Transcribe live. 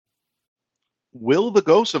Will the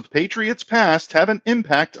ghosts of Patriots past have an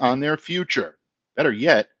impact on their future? Better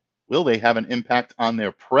yet, will they have an impact on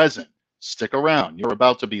their present? Stick around. You're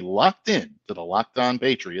about to be locked in to the Locked On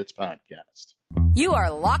Patriots podcast. You are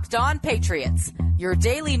Locked On Patriots, your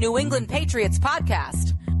daily New England Patriots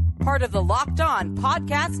podcast. Part of the Locked On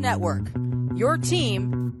Podcast Network, your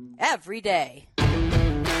team every day.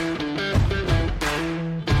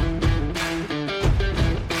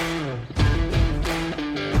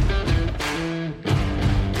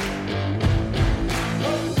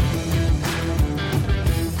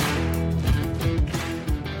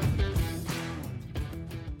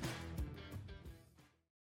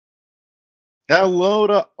 Hello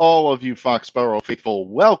to all of you Foxborough faithful.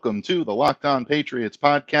 Welcome to the Locked On Patriots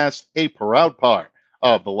podcast, a proud part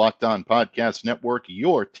of the Locked On Podcast Network,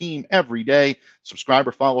 your team every day. Subscribe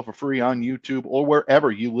or follow for free on YouTube or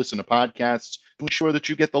wherever you listen to podcasts to ensure that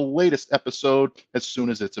you get the latest episode as soon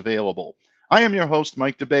as it's available. I am your host,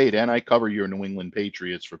 Mike Debate, and I cover your New England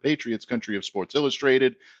Patriots for Patriots Country of Sports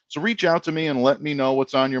Illustrated. So reach out to me and let me know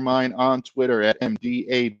what's on your mind on Twitter at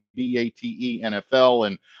MDABATENFL.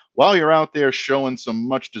 And while you're out there showing some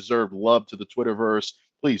much-deserved love to the Twitterverse,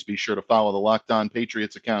 please be sure to follow the Locked On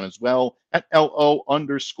Patriots account as well at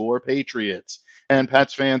LO_Patriots. And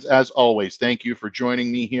Pats fans, as always, thank you for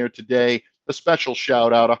joining me here today. A special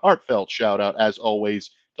shout-out, a heartfelt shout-out, as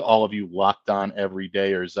always, to all of you Locked On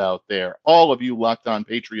everydayers out there. All of you Locked On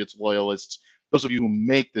Patriots loyalists, those of you who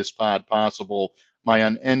make this pod possible, my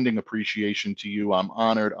unending appreciation to you. I'm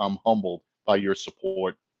honored, I'm humbled by your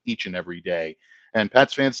support each and every day. And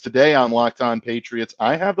Pats fans, today on Locked On Patriots,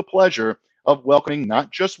 I have the pleasure of welcoming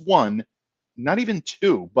not just one, not even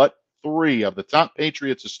two, but three of the top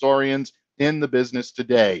Patriots historians in the business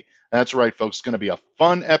today. That's right, folks. It's going to be a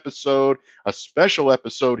fun episode, a special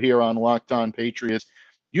episode here on Locked On Patriots.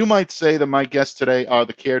 You might say that my guests today are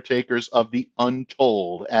the caretakers of the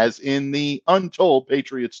untold, as in the Untold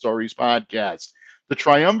Patriot Stories podcast. The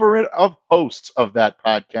triumvirate of hosts of that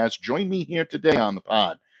podcast join me here today on the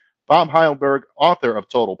pod. Bob Heilberg, author of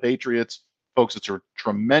Total Patriots. Folks, it's a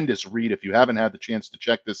tremendous read. If you haven't had the chance to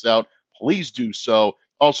check this out, please do so.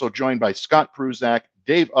 Also joined by Scott Pruzak,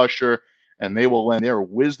 Dave Usher, and they will lend their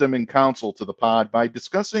wisdom and counsel to the pod by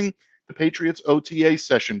discussing the Patriots OTA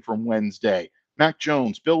session from Wednesday. Mac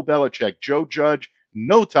Jones, Bill Belichick, Joe Judge,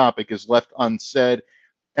 no topic is left unsaid.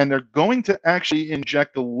 And they're going to actually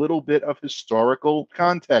inject a little bit of historical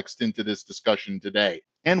context into this discussion today.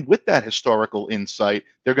 And with that historical insight,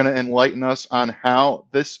 they're going to enlighten us on how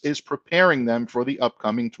this is preparing them for the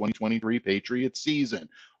upcoming 2023 Patriots season.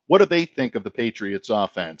 What do they think of the Patriots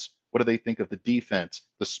offense? What do they think of the defense,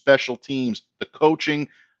 the special teams, the coaching?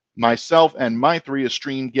 Myself and my three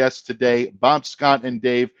esteemed guests today, Bob, Scott, and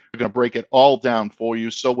Dave, are going to break it all down for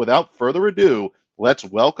you. So without further ado, let's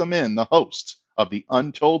welcome in the hosts of the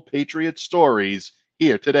Untold Patriot Stories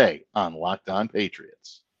here today on Locked On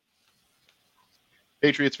Patriots.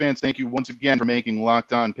 Patriots fans, thank you once again for making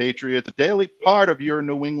Locked On Patriots a daily part of your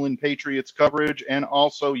New England Patriots coverage and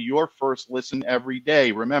also your first listen every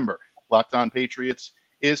day. Remember, Locked On Patriots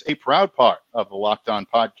is a proud part of the Locked On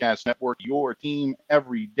Podcast Network, your team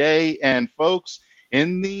every day. And folks,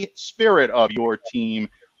 in the spirit of your team,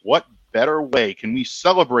 what better way can we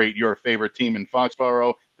celebrate your favorite team in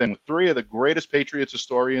Foxborough than with three of the greatest Patriots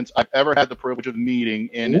historians I've ever had the privilege of meeting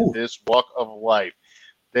in this walk of life.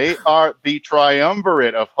 They are the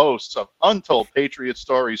triumvirate of hosts of Untold Patriot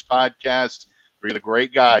Stories podcast. Three of the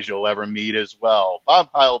great guys you'll ever meet as well. Bob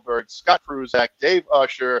Heilberg, Scott Pruzak, Dave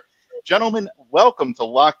Usher. Gentlemen, welcome to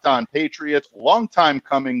Locked On Patriots. Long time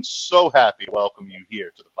coming. So happy to welcome you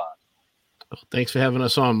here to the pod. Well, thanks for having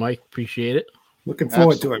us on, Mike. Appreciate it. Looking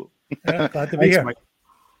forward to it. Yeah, glad to be here. Mike.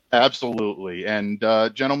 Absolutely. And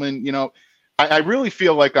gentlemen, you know, I really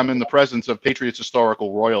feel like I'm in the presence of Patriots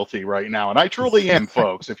historical royalty right now. And I truly am,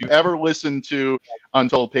 folks. If you ever listen to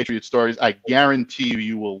Untold Patriot Stories, I guarantee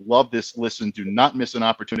you will love this listen. Do not miss an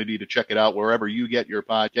opportunity to check it out wherever you get your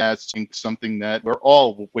podcasts. Something that we're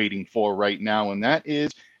all waiting for right now, and that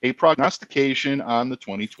is a prognostication on the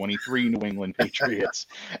 2023 New England Patriots.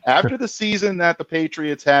 After the season that the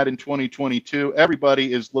Patriots had in 2022,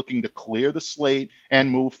 everybody is looking to clear the slate and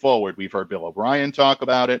move forward. We've heard Bill O'Brien talk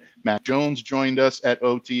about it. Mac Jones joined us at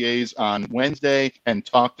OTAs on Wednesday and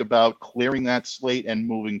talked about clearing that slate and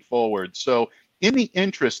moving forward. So in the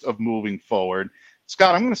interest of moving forward,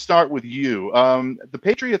 Scott, I'm going to start with you. The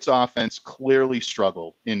Patriots offense clearly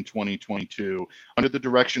struggled in 2022 under the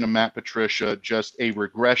direction of Matt Patricia, just a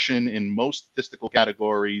regression in most statistical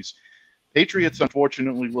categories. Patriots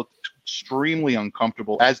unfortunately looked extremely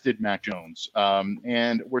uncomfortable, as did Mac Jones.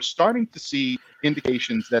 And we're starting to see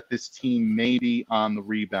indications that this team may be on the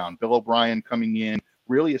rebound. Bill O'Brien coming in,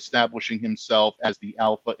 really establishing himself as the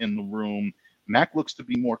alpha in the room. Mac looks to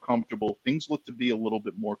be more comfortable. Things look to be a little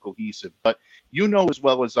bit more cohesive. But you know as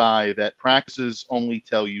well as I that practices only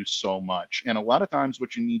tell you so much. And a lot of times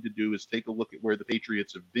what you need to do is take a look at where the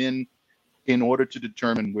Patriots have been in order to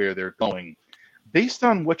determine where they're going. Based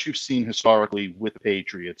on what you've seen historically with the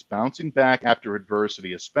Patriots, bouncing back after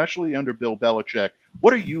adversity, especially under Bill Belichick,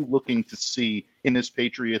 what are you looking to see in this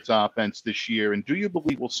Patriots offense this year? And do you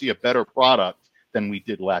believe we'll see a better product than we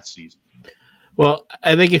did last season? Well,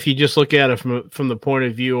 I think if you just look at it from the point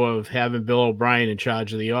of view of having Bill O'Brien in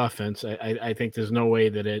charge of the offense, I think there's no way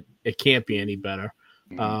that it can't be any better.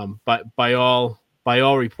 But by all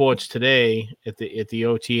reports today at the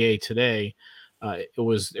OTA today, it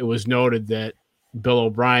was noted that Bill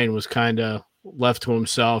O'Brien was kind of left to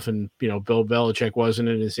himself, and Bill Belichick wasn't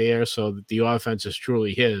in his ear, so the offense is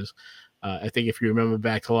truly his. I think if you remember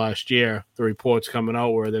back to last year, the reports coming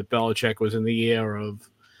out were that Belichick was in the ear of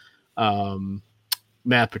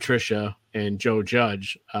Matt Patricia and Joe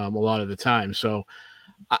Judge a lot of the time. So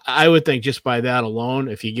I would think just by that alone,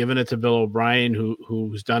 if you're giving it to Bill O'Brien,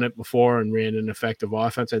 who's done it before and ran an effective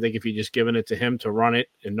offense, I think if you're just giving it to him to run it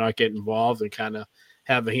and not get involved and kind of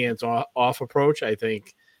have a hands-off approach, I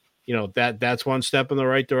think, that's one step in the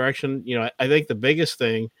right direction. I think the biggest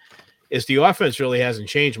thing is the offense really hasn't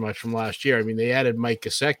changed much from last year. I mean, they added Mike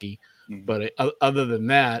Gesicki, but other than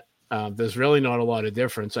that, there's really not a lot of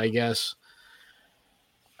difference. I guess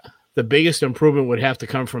the biggest improvement would have to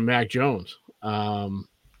come from Mac Jones. I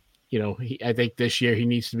think this year he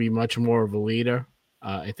needs to be much more of a leader.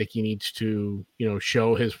 I think he needs to,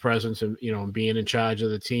 show his presence and, being in charge of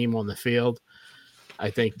the team on the field. I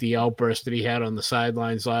think the outburst that he had on the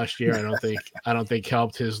sidelines last year, I don't think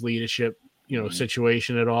helped his leadership,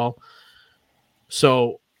 situation at all.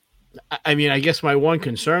 So, I mean, I guess my one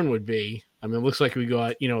concern would be, it looks like we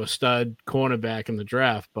got, a stud cornerback in the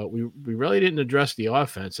draft, but we really didn't address the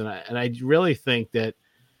offense. And I really think that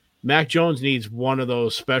Mac Jones needs one of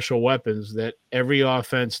those special weapons that every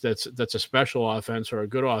offense that's a special offense or a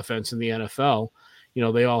good offense in the NFL,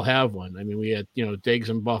 they all have one. I mean, we had, Diggs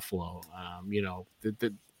in Buffalo.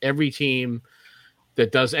 Every team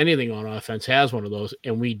that does anything on offense has one of those,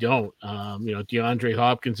 and we don't. DeAndre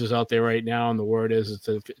Hopkins is out there right now, and the word is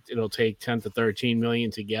it'll take 10 to 13 million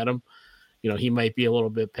to get him. He might be a little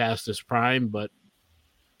bit past his prime, but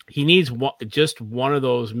he needs just one of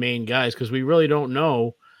those main guys because we really don't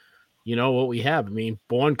know, what we have. I mean,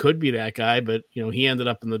 Bourne could be that guy, but, he ended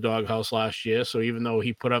up in the doghouse last year. So even though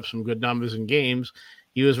he put up some good numbers in games,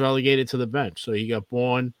 he was relegated to the bench. So you got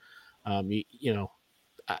Bourne,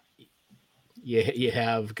 you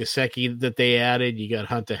have Gesicki that they added. You got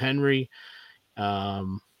Hunter Henry,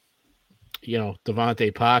 Devontae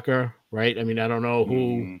Parker, right? I mean, I don't know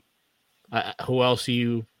who else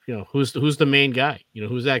who's the main guy?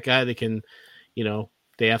 Who's that guy that can,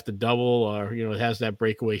 they have to double or, has that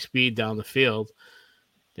breakaway speed down the field.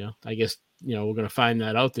 I guess, we're going to find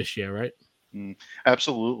that out this year, right?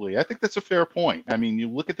 Absolutely. I think that's a fair point. I mean, you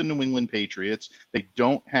look at the New England Patriots, they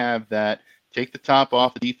don't have that take the top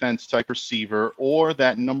off the defense type receiver or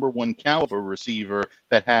that number one caliber receiver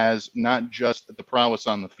that has not just the prowess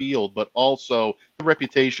on the field, but also the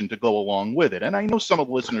reputation to go along with it. And I know some of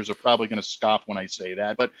the listeners are probably going to scoff when I say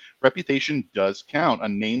that, but reputation does count. A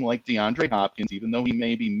name like DeAndre Hopkins, even though he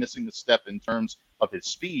may be missing a step in terms of his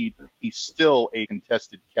speed, he's still a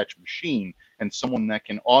contested catch machine and someone that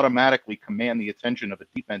can automatically command the attention of a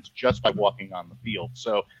defense just by walking on the field.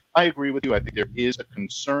 So I agree with you. I think there is a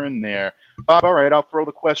concern there. Bob, all right, I'll throw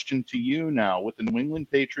the question to you now. With the New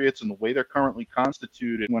England Patriots and the way they're currently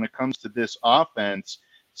constituted when it comes to this offense,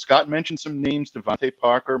 Scott mentioned some names, Devontae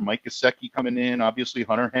Parker, Mike Gesicki coming in, obviously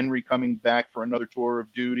Hunter Henry coming back for another tour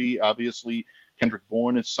of duty. Obviously, Kendrick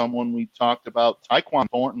Bourne is someone we talked about. Tyquan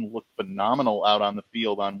Thornton looked phenomenal out on the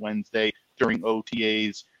field on Wednesday during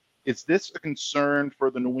OTAs. Is this a concern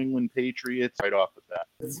for the New England Patriots right off the bat?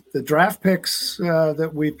 The draft picks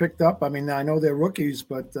that we picked up, I mean, I know they're rookies,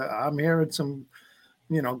 but I'm hearing some,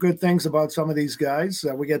 good things about some of these guys.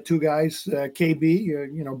 We got two guys,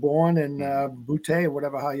 KB, Bourne and Boutte, or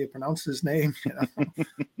whatever, how you pronounce his name.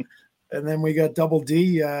 And then we got Double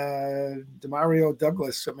D, Demario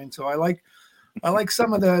Douglas. I mean, so I like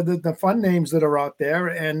some of the fun names that are out there.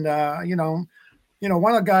 And,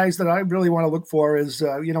 one of the guys that I really want to look for is,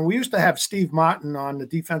 we used to have Steve Martin on the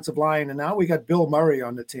defensive line, and now we got Bill Murray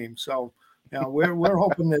on the team. So, we're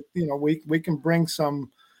hoping that, we can bring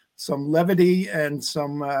some levity and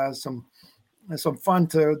some fun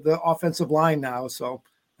to the offensive line now. So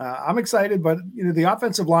I'm excited, but the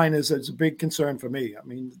offensive line is a big concern for me. I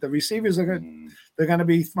mean, the receivers are they're going to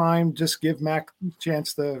be fine. Just give Mac a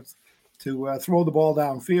chance to throw the ball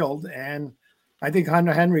downfield, and I think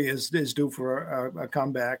Hunter Henry is due for a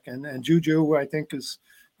comeback, and Juju I think is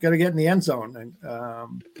going to get in the end zone,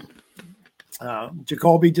 and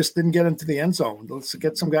Jacoby just didn't get into the end zone. Let's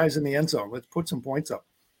get some guys in the end zone. Let's put some points up.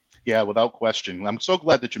 Yeah, without question. I'm so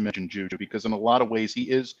glad that you mentioned Juju because in a lot of ways he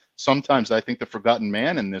is sometimes, I think, the forgotten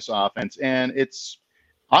man in this offense. And it's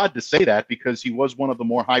odd to say that because he was one of the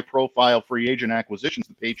more high-profile free agent acquisitions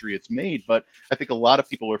the Patriots made. But I think a lot of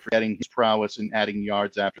people are forgetting his prowess in adding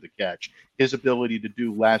yards after the catch, his ability to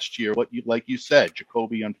do last year what like you said,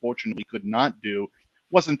 Jacoby unfortunately could not do.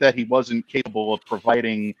 Wasn't that he wasn't capable of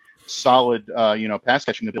providing solid, pass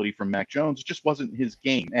catching ability from Mac Jones. It just wasn't his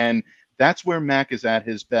game. And that's where Mac is at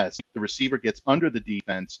his best. The receiver gets under the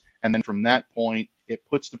defense, and then from that point, it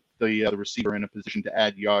puts the receiver in a position to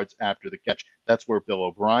add yards after the catch. That's where Bill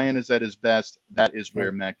O'Brien is at his best. That is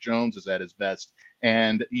where Mac Jones is at his best.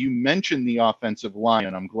 And you mentioned the offensive line,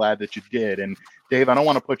 and I'm glad that you did. And Dave, I don't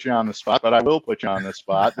want to put you on the spot, but I will put you on the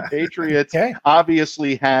spot. The Patriots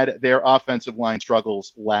obviously had their offensive line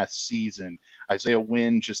struggles last season. Isaiah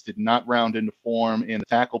Wynn just did not round into form in the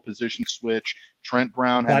tackle position switch. Trent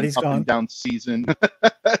Brown had an up and down season.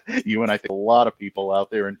 You and I think a lot of people out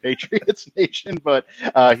there in Patriots Nation, but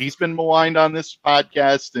he's been maligned on this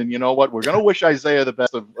podcast. And you know what? We're going to wish Isaiah the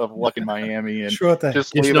best of luck in Miami. And sure thing.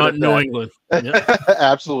 Just leave it at New England. Yep.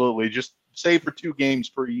 Absolutely. Just save for 2 games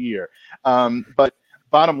per year. But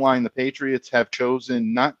bottom line, the Patriots have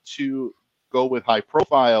chosen not to go with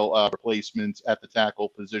high-profile replacements at the tackle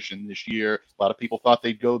position this year. A lot of people thought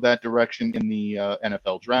they'd go that direction in the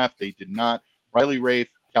NFL draft. They did not. Riley Rafe,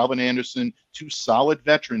 Calvin Anderson, 2 solid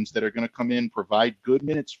veterans that are going to come in, provide good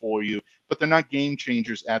minutes for you, but they're not game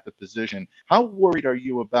changers at the position. How worried are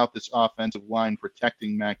you about this offensive line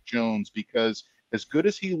protecting Mac Jones? Because as good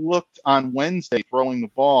as he looked on Wednesday throwing the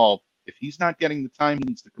ball, if he's not getting the time he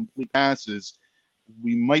needs to complete passes,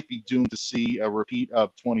 we might be doomed to see a repeat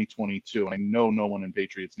of 2022. And I know no one in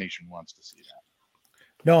Patriots Nation wants to see that.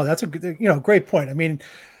 No, that's a good, great point. I mean,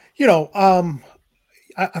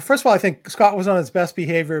 first of all, I think Scott was on his best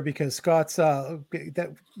behavior because Scott's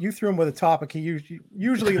that you threw him with a topic he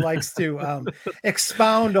usually likes to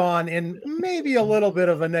expound on in maybe a little bit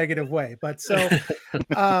of a negative way. But so,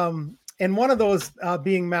 and one of those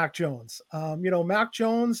being Mac Jones. Mac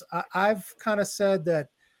Jones, I've kind of said that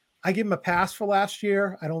I give him a pass for last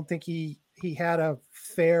year. I don't think he had a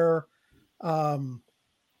fair.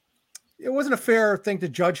 It wasn't a fair thing to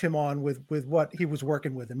judge him on with what he was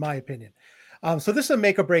working with, in my opinion. So this is a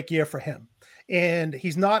make or break year for him. And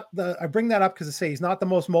he's not I bring that up because I say he's not the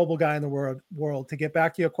most mobile guy in the world. To get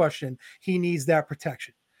back to your question, he needs that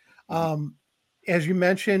protection. As you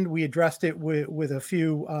mentioned, we addressed it with a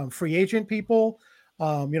few free agent people.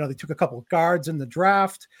 They took a couple of guards in the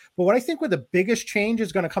draft. But what I think the biggest change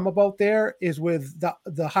is going to come about there is with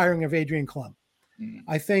the hiring of Adrian Clem.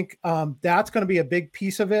 I think that's going to be a big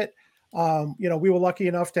piece of it. We were lucky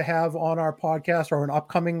enough to have on our podcast or an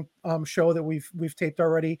upcoming show that we've taped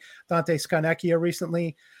already, Dante Scarnecchia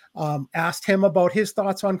recently, asked him about his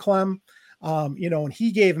thoughts on Clem, and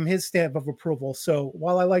he gave him his stamp of approval. So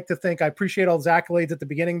while I like to think I appreciate all his accolades at the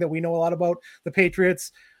beginning that we know a lot about the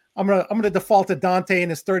Patriots, I'm gonna default to Dante and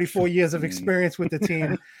his 34 years of experience with the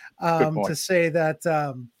team to say that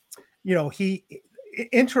he.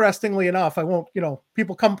 Interestingly enough, I won't,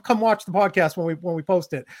 people come watch the podcast when we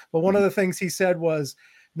post it. But one of the things he said was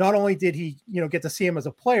not only did he, get to see him as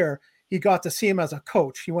a player, he got to see him as a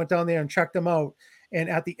coach. He went down there and checked him out. And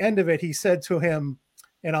at the end of it, he said to him,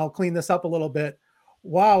 and I'll clean this up a little bit,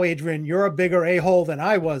 "Wow, Adrian, you're a bigger a-hole than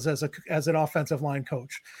I was as an offensive line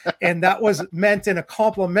coach." And that was meant in a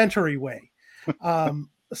complimentary way. He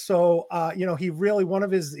really, one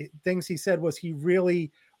of his things he said was he really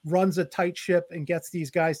runs a tight ship and gets these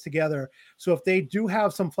guys together. So if they do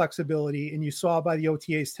have some flexibility, and you saw by the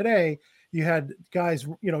OTAs today, you had guys,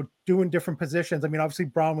 doing different positions. I mean, obviously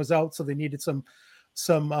Brown was out, so they needed some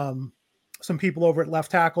people over at left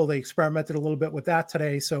tackle. They experimented a little bit with that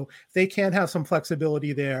today. So they can have some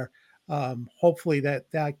flexibility there. Hopefully that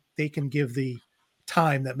they can give the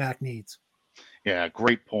time that Mac needs. Yeah,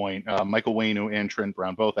 great point. Michael Owenu and Trent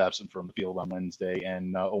Brown both absent from the field on Wednesday,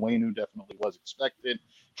 and Owenu definitely was expected.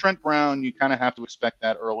 Trent Brown, you kind of have to expect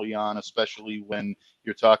that early on, especially when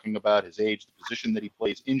you're talking about his age, the position that he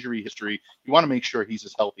plays, injury history. You want to make sure he's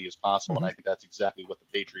as healthy as possible, and I think that's exactly what the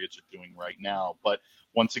Patriots are doing right now. But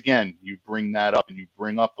once again, you bring that up and you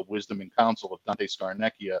bring up the wisdom and counsel of Dante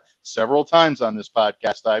Scarnecchia. Several times on this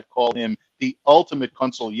podcast, I've called him the ultimate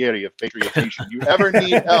consigliere of Patriots Nation. You ever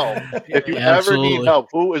need help, if you ever need help,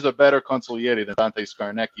 who is a better consigliere than Dante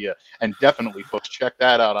Scarnecchia? And definitely, folks, check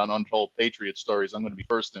that out on Untold Patriot Stories. I'm going to be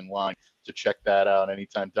first in line to check that out.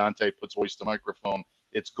 Anytime Dante puts voice to microphone,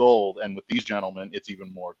 it's gold. And with these gentlemen, it's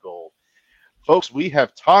even more gold. Folks, we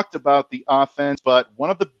have talked about the offense, but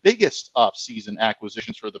one of the biggest offseason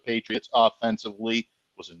acquisitions for the Patriots offensively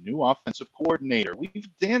was a new offensive coordinator. We've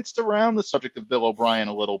danced around the subject of Bill O'Brien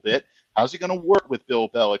a little bit. How's he going to work with Bill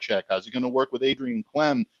Belichick? How's he going to work with Adrian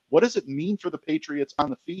Clem? What does it mean for the Patriots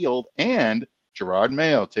on the field? And Gerard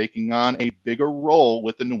Mayo taking on a bigger role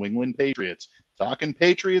with the New England Patriots. Talking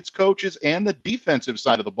Patriots coaches and the defensive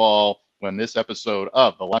side of the ball when this episode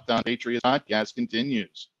of the Locked On Patriots podcast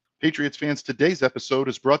continues. Patriots fans, today's episode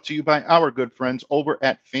is brought to you by our good friends over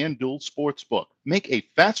at FanDuel Sportsbook. Make a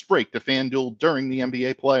fast break to FanDuel during the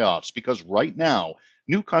NBA playoffs because right now,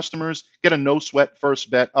 new customers get a no-sweat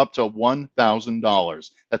first bet up to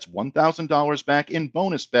 $1,000. That's $1,000 back in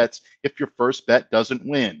bonus bets if your first bet doesn't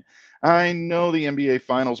win. I know the NBA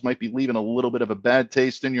Finals might be leaving a little bit of a bad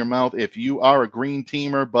taste in your mouth if you are a green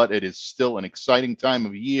teamer, but it is still an exciting time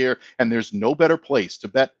of year, and there's no better place to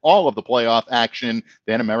bet all of the playoff action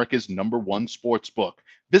than America's #1 sports book.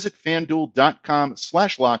 Visit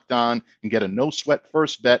FanDuel.com/lockedon and get a no-sweat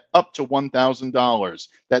first bet up to $1,000.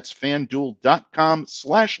 That's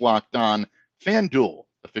FanDuel.com/lockedon. FanDuel,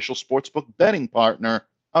 official sportsbook betting partner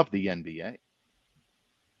of the NBA.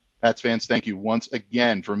 Pats fans, thank you once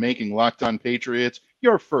again for making Locked On Patriots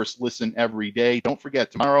your first listen every day. Don't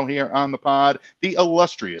forget, tomorrow here on the pod, the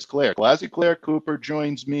illustrious Claire Cooper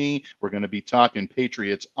joins me. We're going to be talking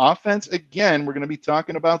Patriots offense again. We're going to be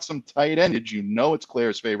talking about some tight endage. You know it's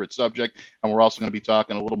Claire's favorite subject. And we're also going to be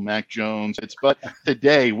talking a little Mac Jones. But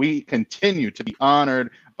today we continue to be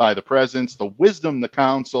honored by the presence, the wisdom, the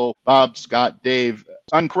counsel, Bob, Scott, Dave.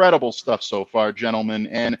 Incredible stuff so far, gentlemen.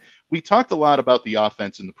 And we talked a lot about the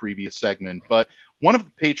offense in the previous segment, but one of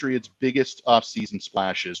the Patriots' biggest offseason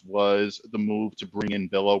splashes was the move to bring in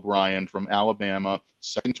Bill O'Brien from Alabama,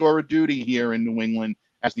 second tour of duty here in New England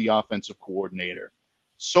as the offensive coordinator.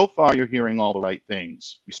 So far, you're hearing all the right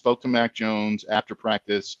things. We spoke to Mac Jones after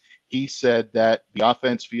practice. He said that the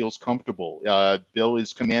offense feels comfortable. Bill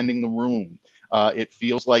is commanding the room. It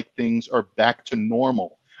feels like things are back to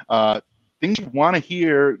normal. Things you want to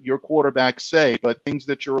hear your quarterback say, but things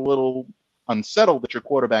that you're a little unsettled that your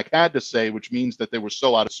quarterback had to say, which means that they were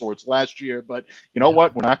so out of sorts last year. But you know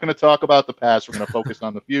what? We're not going to talk about the past. We're going to focus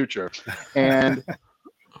on the future. And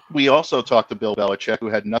we also talked to Bill Belichick, who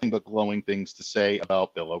had nothing but glowing things to say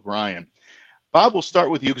about Bill O'Brien. Bob, we'll start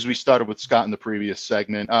with you because we started with Scott in the previous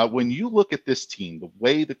segment. When you look at this team, the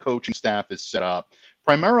way the coaching staff is set up,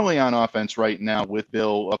 primarily on offense right now with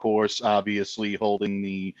Bill, of course, obviously holding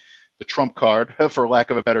the trump card, for lack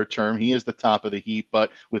of a better term. He is the top of the heap. But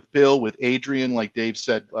with Bill, with Adrian, like Dave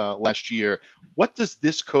said last year, what does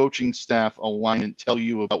this coaching staff alignment tell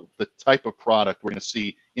you about the type of product we're going to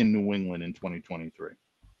see in New England in 2023?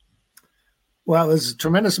 Well, there's a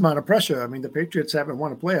tremendous amount of pressure. I mean, the Patriots haven't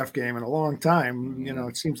won a playoff game in a long time. You know,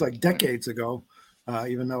 it seems like decades ago,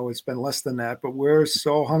 even though it's been less than that. But we're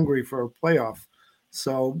so hungry for a playoff.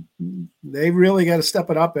 So they really got to step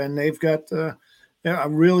it up, and they've got a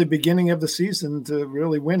really beginning of the season to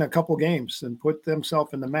really win a couple games and put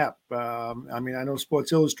themselves in the map. I mean, I know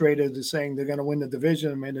Sports Illustrated is saying they're going to win the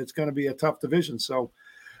division. I mean, it's going to be a tough division. So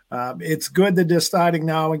it's good that they're starting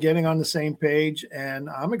now and getting on the same page. And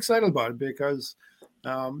I'm excited about it because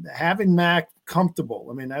having Mac comfortable,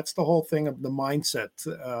 I mean, that's the whole thing of the mindset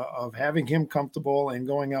of having him comfortable and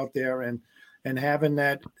going out there and having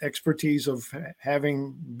that expertise of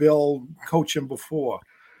having Bill coach him before.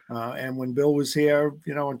 And when Bill was here,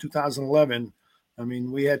 you know, in 2011, I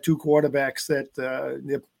mean, we had two quarterbacks that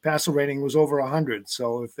the passer rating was over 100.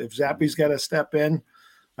 So if Zappi's got to step in,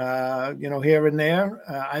 you know, here and there,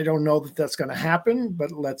 I don't know that that's going to happen,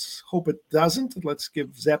 but let's hope it doesn't. Let's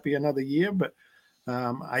give Zappi another year. But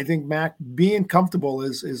I think Mac being comfortable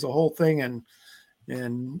is the whole thing. And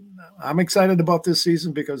I'm excited about this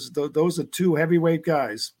season because those are two heavyweight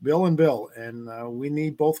guys, Bill and Bill, and we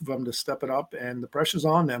need both of them to step it up. And the pressure's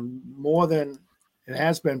on them more than it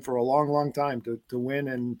has been for a long, long time to win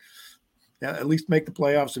and at least make the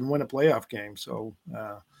playoffs and win a playoff game. So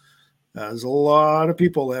there's a lot of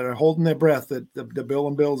people that are holding their breath that the Bill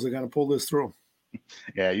and Bills are going to pull this through.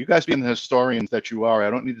 Yeah, you guys being the historians that you are, I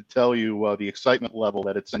don't need to tell you the excitement level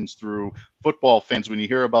that it sends through football fans when you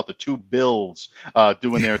hear about the two Bills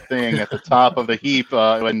doing their thing at the top of the heap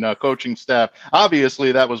and coaching staff.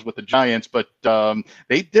 Obviously, that was with the Giants, but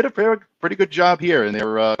they did a pretty good job here in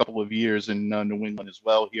their couple of years in New England as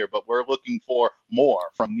well here. But we're looking for more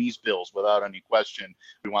from these Bills without any question.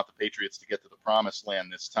 We want the Patriots to get to the promised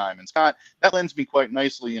land this time. And Scott, that lends me quite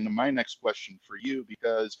nicely into my next question for you,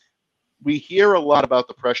 because we hear a lot about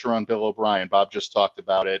the pressure on Bill O'Brien. Bob just talked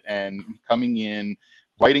about it, and coming in,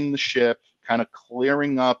 righting the ship, kind of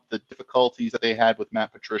clearing up the difficulties that they had with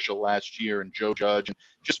Matt Patricia last year and Joe Judge. And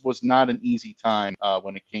just was not an easy time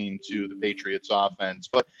when it came to the Patriots offense.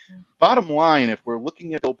 But bottom line, if we're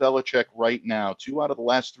looking at Bill Belichick right now, 2 out of the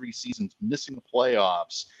last 3 seasons missing the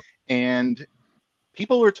playoffs, and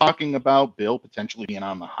people are talking about Bill potentially being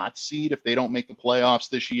on the hot seat if they don't make the playoffs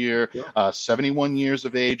this year. 71 years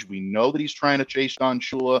of age. We know that he's trying to chase Don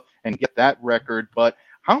Shula and get that record. But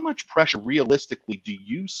how much pressure realistically do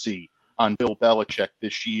you see on Bill Belichick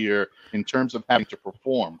this year in terms of having to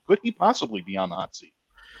perform? Could he possibly be on the hot seat?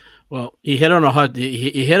 Well, he hit on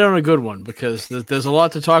a good one, because there's a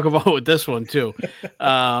lot to talk about with this one too.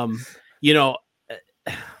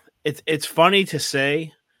 It's funny to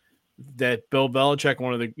say that Bill Belichick,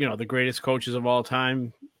 one of the greatest coaches of all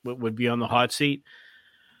time, would be on the hot seat.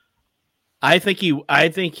 I think he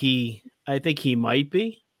might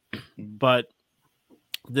be, but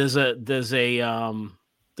there's a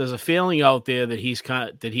feeling out there that he's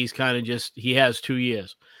kind of just, he has 2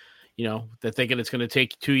 years. They're thinking it's going to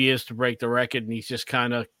take 2 years to break the record, and he's just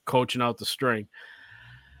kind of coaching out the string.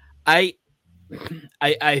 I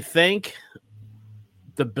think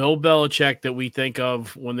the Bill Belichick that we think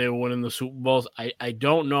of when they were winning the Super Bowls, I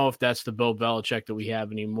don't know if that's the Bill Belichick that we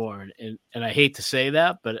have anymore. And I hate to say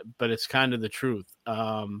that, but it's kind of the truth.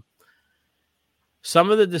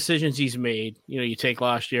 Some of the decisions he's made, you take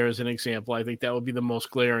last year as an example, I think that would be the most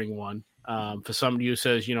glaring one. For somebody who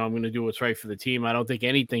says, I'm going to do what's right for the team, I don't think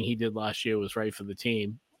anything he did last year was right for the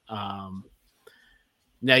team.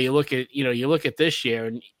 Now you look at this year,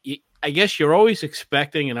 and I guess you're always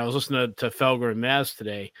expecting, and I was listening to Felger and Maz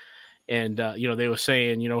today, and they were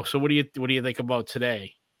saying, so what do you think about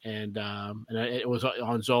today? And it was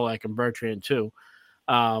on Zolak and Bertrand too.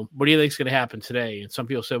 What do you think is going to happen today? And some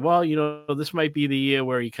people said, well, this might be the year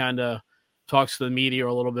where he kind of talks to the media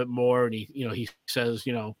a little bit more, and he says,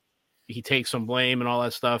 he takes some blame and all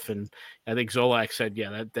that stuff. And I think Zolak said,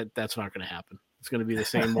 yeah, that's not going to happen. It's going to be the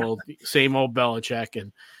same old Belichick.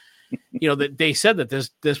 And that they said that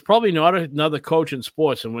there's probably not another coach in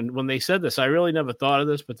sports. And when they said this, I really never thought of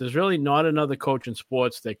this, but there's really not another coach in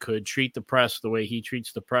sports that could treat the press the way he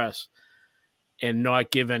treats the press and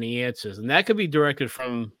not give any answers. And that could be directed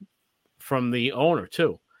from the owner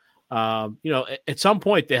too. At some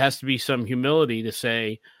point there has to be some humility to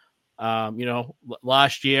say,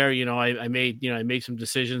 last year, I made some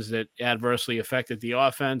decisions that adversely affected the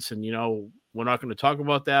offense, and, we're not going to talk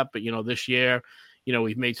about that, but, this year,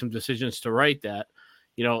 we've made some decisions to right that,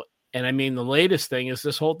 and I mean, the latest thing is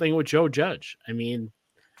this whole thing with Joe Judge. I mean,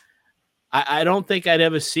 I don't think I'd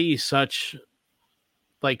ever see such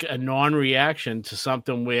like a non-reaction to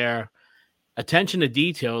something where attention to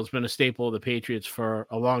detail has been a staple of the Patriots for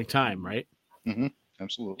a long time, right? Mm-hmm.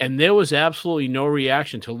 Absolutely. And there was absolutely no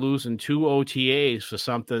reaction to losing 2 OTAs for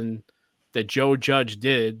something that Joe Judge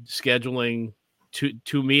did, scheduling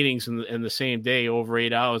two meetings in the same day over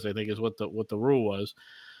 8 hours, I think is what the rule was.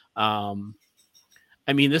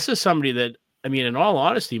 I mean, this is somebody that, in all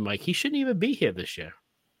honesty, Mike, he shouldn't even be here this year.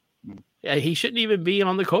 Yeah, he shouldn't even be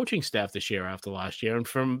on the coaching staff this year after last year. And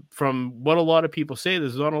from what a lot of people say,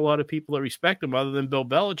 there's not a lot of people that respect him other than Bill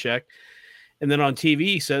Belichick. And then on TV,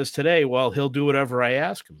 he says today, well, he'll do whatever I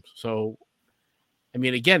ask him. So,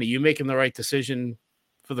 again, are you making the right decision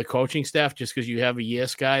for the coaching staff just because you have a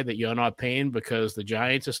yes guy that you're not paying because the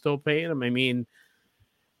Giants are still paying him?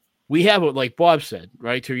 We haven't, like Bob said,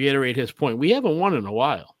 right, to reiterate his point, we haven't won in a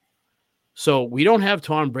while. So we don't have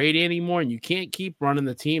Tom Brady anymore, and you can't keep running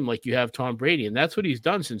the team like you have Tom Brady. And that's what he's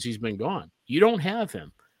done since he's been gone. You don't have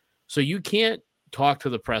him. So you can't talk to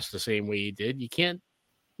the press the same way he did. You can't,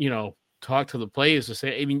 talk to the players the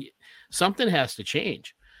same. Something has to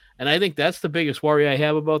change. And I think that's the biggest worry I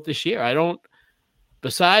have about this year.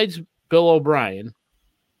 Besides Bill O'Brien,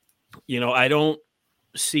 I don't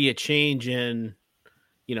see a change in,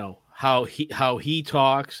 how he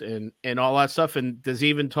talks and all that stuff. And there's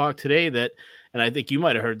even talk today that, and I think you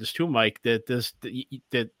might have heard this too, Mike, that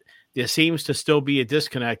there seems to still be a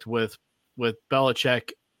disconnect with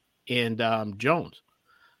Belichick and Jones.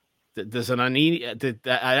 There's an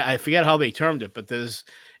I forget how they termed it, but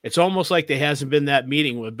it's almost like there hasn't been that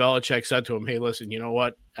meeting where Belichick said to him, "Hey, listen, you know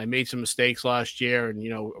what? I made some mistakes last year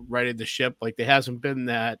and, righted the ship." Like there hasn't been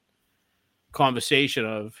that conversation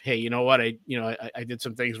of, "Hey, you know what? I did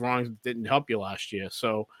some things wrong that didn't help you last year."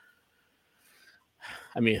 So,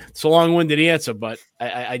 I mean, it's a long-winded answer, but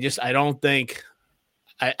I don't think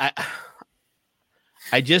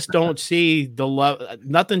I just don't see the love.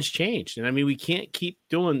 Nothing's changed. And I mean, we can't keep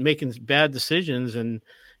making bad decisions and,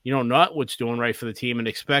 not what's doing right for the team and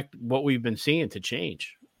expect what we've been seeing to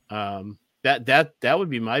change. That would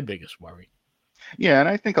be my biggest worry. Yeah, and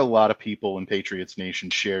I think a lot of people in Patriots Nation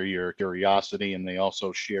share your curiosity, and they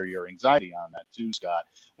also share your anxiety on that too, Scott.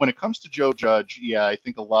 When it comes to Joe Judge, yeah, I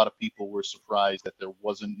think a lot of people were surprised that there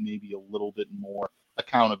wasn't maybe a little bit more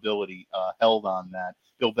accountability held on that.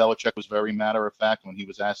 Bill Belichick was very matter of fact when he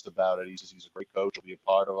was asked about it. He says he's a great coach. He'll be a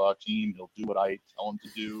part of our team. He'll do what I tell him to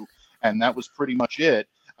do, and that was pretty much it.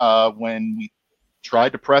 When we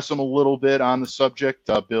tried to press him a little bit on the subject,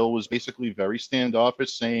 Bill was basically very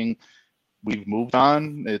standoffish, saying, "We've moved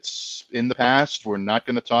on. It's in the past. We're not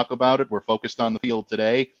going to talk about it. We're focused on the field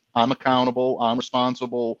today. I'm accountable. I'm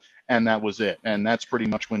responsible." And that was it. And that's pretty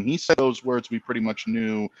much when he said those words, we pretty much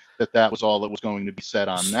knew that was all that was going to be said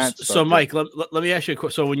on that subject. So, Mike, let me ask you a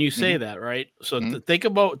question. So when you say that, right? So think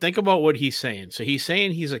about what he's saying. So he's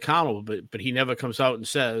saying he's accountable, but he never comes out and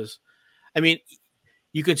says, I mean,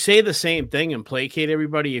 you could say the same thing and placate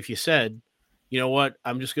everybody if you said, "You know what?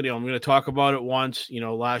 I'm going to talk about it once.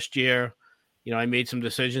 Last year, I made some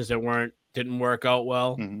decisions that didn't work out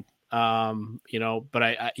well. But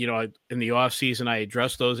I in the off season, I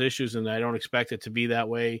addressed those issues and I don't expect it to be that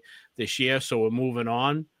way this year. So we're moving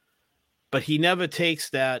on." But he never takes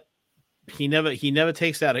that. He never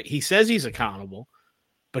takes that. He says he's accountable,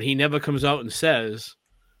 but he never comes out and says,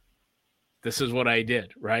 "This is what I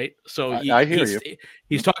did." Right. So I hear you.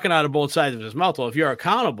 He's talking out of both sides of his mouth. Well, if you're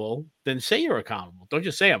accountable, then say you're accountable. Don't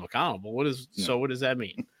just say I'm accountable. So what does that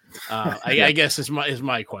mean? I guess is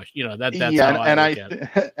my question. That's yeah, how and I look at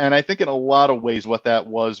it. And I think in a lot of ways what that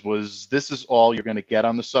was this is all you're going to get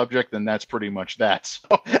on the subject, and that's pretty much that.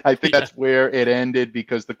 So I think that's where it ended,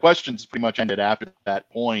 because the questions pretty much ended after that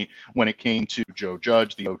point when it came to Joe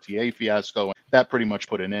Judge, the OTA fiasco. That pretty much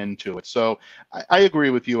put an end to it. So I agree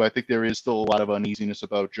with you. I think there is still a lot of uneasiness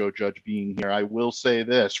about Joe Judge being here. I will say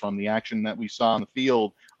this, from the action that we saw on the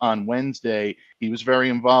field on Wednesday, he was very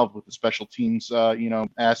involved with the special teams,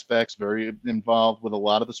 aspects, very involved with a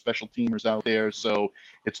lot of the special teamers out there. So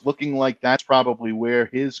it's looking like that's probably where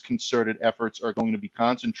his concerted efforts are going to be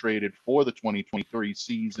concentrated for the 2023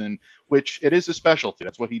 season, which it is a specialty.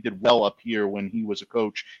 That's what he did well up here when he was a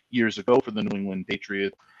coach years ago for the New England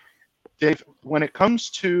Patriots. Dave, when it comes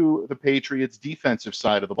to the Patriots' defensive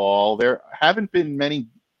side of the ball, there haven't been many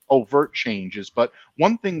overt changes, but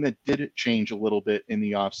one thing that did change a little bit in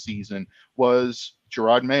the offseason was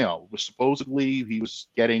Gerard Mayo. Supposedly he was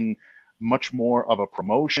getting much more of a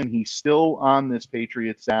promotion. He's still on this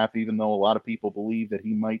Patriots staff, even though a lot of people believe that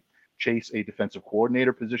he might chase a defensive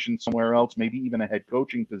coordinator position somewhere else, maybe even a head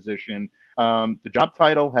coaching position. The job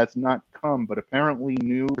title has not come, but apparently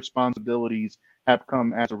new responsibilities have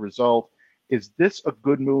come as a result. Is this a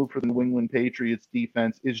good move for the New England Patriots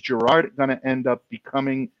defense? Is Gerard going to end up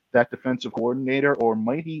becoming that defensive coordinator, or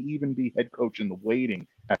might he even be head coach in the waiting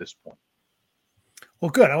at this point?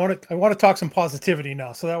 Well, good. I want to talk some positivity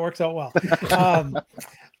now, so that works out well.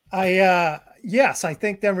 Yes, I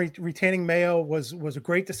think them retaining Mayo was a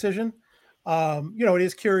great decision. It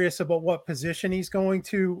is curious about what position he's going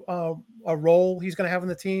to, a role he's going to have in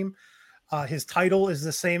the team. His title is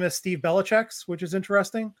the same as Steve Belichick's, which is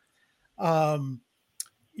interesting.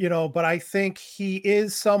 But I think he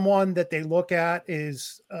is someone that they look at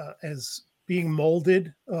as being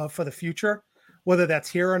molded for the future. Whether that's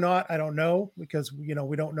here or not, I don't know, because we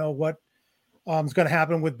don't know what is going to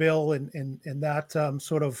happen with Bill and that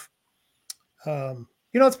sort of.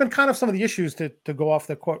 It's been kind of some of the issues to go off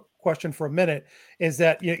the question for a minute, is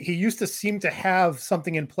that he used to seem to have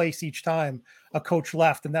something in place each time a coach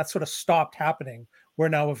left, and that sort of stopped happening. Where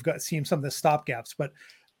now we've seen some of the stopgaps, but.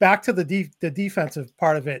 Back to the defensive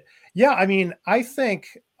part of it. Yeah, I mean, I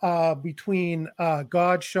think between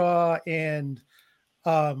Godshaw and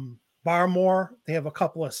Barmore, they have a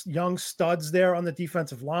couple of young studs there on the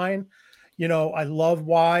defensive line. I love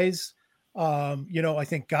Wise. I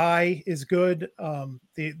think Guy is good.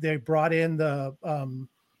 They brought in the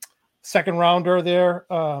second rounder there,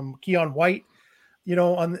 Keon White,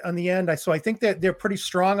 on the end. So I think that they're pretty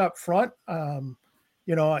strong up front.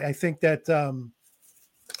 I think that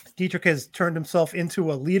Dietrich has turned himself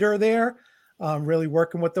into a leader there, really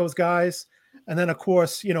working with those guys. And then, of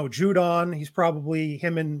course, Judon, he's probably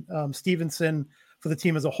him and Stevenson for the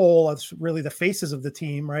team as a whole. That's really the faces of the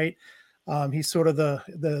team, right? He's sort of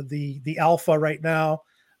the alpha right now.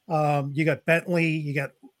 You got Bentley, you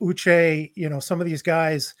got Uche, some of these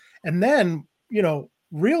guys. And then,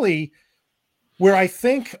 really where I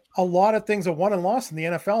think a lot of things are won and lost in the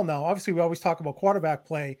NFL now. Obviously, we always talk about quarterback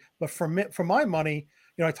play, but for my money,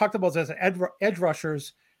 I talked about as edge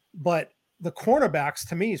rushers, but the cornerbacks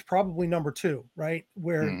to me is probably number 2, right?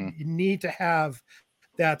 Where you need to have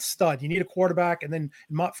that stud. You need a quarterback, and then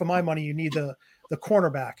for my money, you need the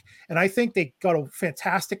cornerback. And I think they got a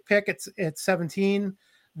fantastic pick at 17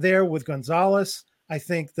 there with Gonzalez. I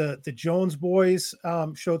think the Jones boys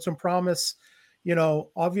showed some promise.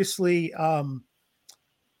 Obviously,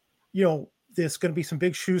 there's going to be some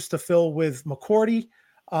big shoes to fill with McCourty,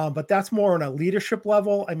 but that's more on a leadership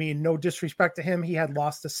level. I mean, no disrespect to him. He had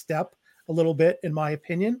lost a step a little bit, in my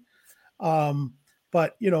opinion.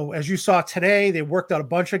 But, as you saw today, they worked out a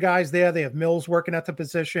bunch of guys there. They have Mills working at the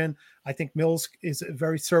position. I think Mills is a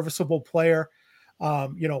very serviceable player.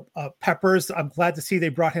 Peppers, I'm glad to see they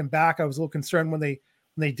brought him back. I was a little concerned when they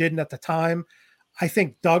didn't at the time. I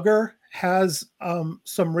think Duggar has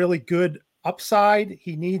some really good upside.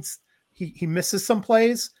 He misses some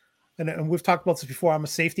plays. And we've talked about this before. I'm a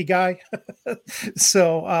safety guy.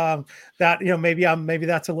 So that, maybe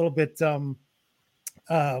that's a little bit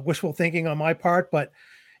wishful thinking on my part, but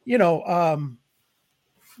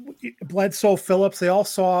Bledsoe, Phillips, they all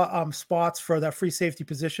saw spots for that free safety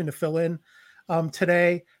position to fill in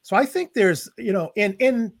today. So I think there's,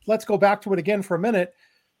 and let's go back to it again for a minute.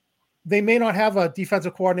 They may not have a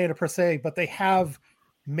defensive coordinator per se, but they have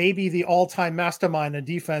maybe the all-time mastermind in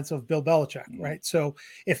defense of Bill Belichick, right? So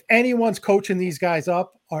if anyone's coaching these guys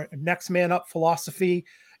up, our next man up philosophy,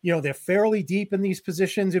 they're fairly deep in these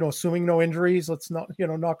positions, assuming no injuries. Let's not,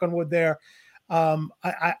 knock on wood there.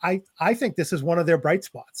 I think this is one of their bright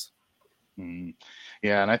spots.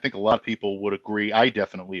 Yeah, and I think a lot of people would agree. I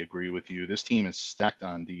definitely agree with you. This team is stacked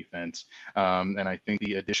on defense. And I think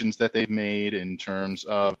the additions that they've made in terms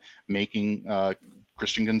of making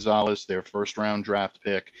Christian Gonzalez their first-round draft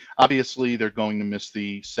pick, obviously they're going to miss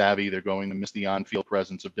the savvy. They're going to miss the on-field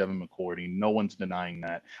presence of Devin McCourty. No one's denying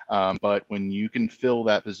that. But when you can fill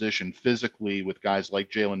that position physically with guys like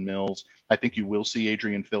Jalen Mills, I think you will see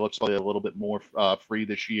Adrian Phillips play a little bit more free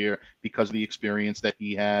this year because of the experience that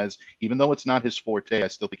he has. Even though it's not his forte, I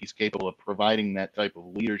still think he's capable of providing that type of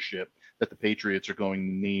leadership that the Patriots are going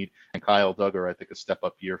to need. And Kyle Duggar, I think, a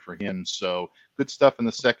step-up year for him. So good stuff in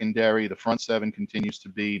the secondary. The front seven continues to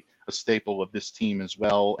be a staple of this team as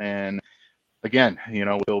well. And again,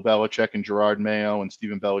 Bill Belichick and Gerard Mayo and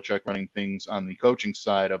Stephen Belichick running things on the coaching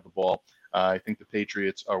side of the ball, I think the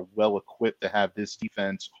Patriots are well equipped to have this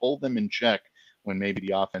defense hold them in check when maybe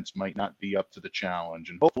the offense might not be up to the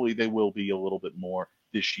challenge. And hopefully they will be a little bit more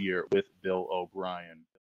this year with Bill O'Brien.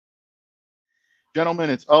 Gentlemen,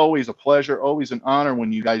 it's always a pleasure, always an honor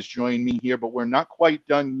when you guys join me here, but we're not quite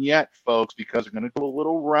done yet, folks, because we're going to do a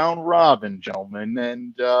little round robin, gentlemen.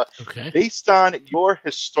 And based on your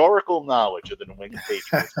historical knowledge of the New England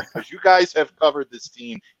Patriots, because you guys have covered this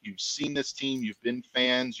team, you've seen this team, you've been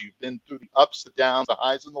fans, you've been through the ups, the downs, the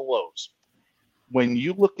highs, and the lows. When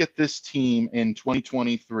you look at this team in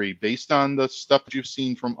 2023, based on the stuff that you've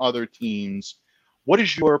seen from other teams, what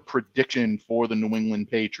is your prediction for the New England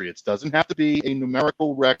Patriots? Doesn't have to be a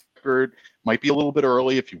numerical record. Might be a little bit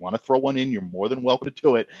early. If you want to throw one in, you're more than welcome to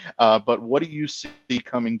do it. But what do you see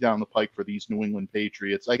coming down the pike for these New England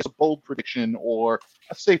Patriots? I guess a bold prediction or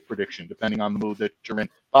a safe prediction, depending on the mood that you're in.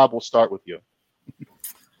 Bob, we'll start with you.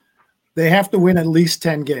 They have to win at least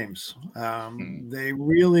 10 games. They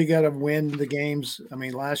really got to win the games. I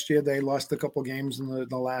mean, last year they lost a couple games in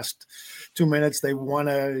the last 2 minutes. They won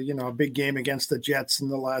a big game against the Jets in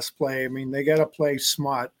the last play. I mean, they got to play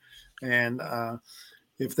smart. And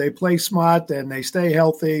if they play smart and they stay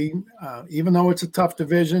healthy, even though it's a tough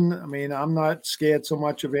division, I mean, I'm not scared so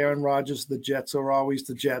much of Aaron Rodgers. The Jets are always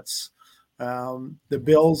the Jets. The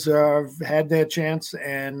Bills have had their chance,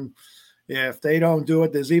 and if they don't do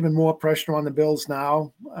it, there's even more pressure on the Bills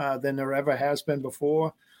now than there ever has been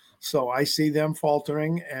before. So I see them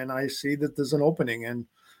faltering, and I see that there's an opening. And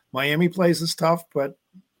Miami plays is tough, but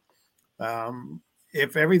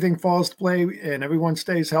if everything falls to play and everyone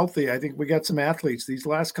stays healthy, I think we got some athletes. These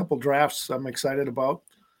last couple drafts I'm excited about.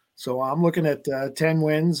 So I'm looking at 10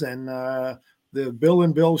 wins, and the Bill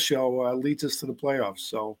and Bill show leads us to the playoffs.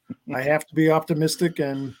 So I have to be optimistic,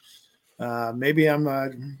 and maybe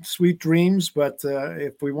I'm sweet dreams, but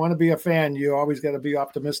if we want to be a fan, you always got to be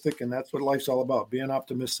optimistic, and that's what life's all about, being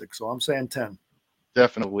optimistic. So I'm saying 10.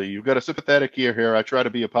 Definitely. You've got a sympathetic ear here. I try to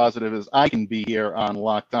be as positive as I can be here on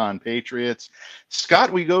Locked On Patriots.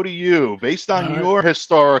 Scott, we go to you. Based on your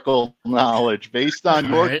historical knowledge, based on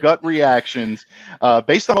your gut reactions,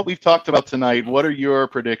 based on what we've talked about tonight, what are your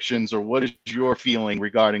predictions or what is your feeling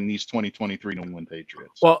regarding these 2023 New England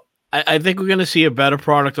Patriots? Well, I think we're going to see a better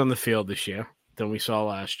product on the field this year than we saw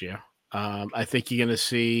last year. I think you're going to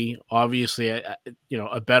see, obviously,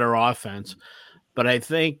 a better offense. But I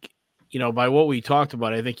think, by what we talked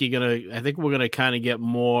about, I think we're gonna kind of get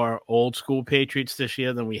more old school Patriots this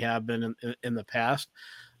year than we have been in the past.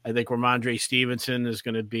 I think Ramondre Stevenson is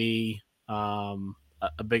going to be a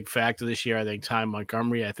big factor this year. I think Ty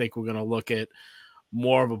Montgomery. I think we're going to look at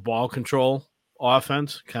more of a ball control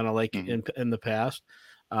offense, kind of like in the past.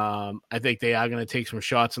 I think they are going to take some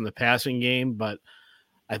shots in the passing game, but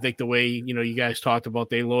I think the way, you guys talked about,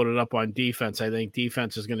 they loaded up on defense. I think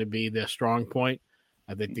defense is going to be their strong point.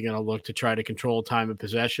 I think they're going to look to try to control time of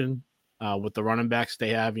possession with the running backs they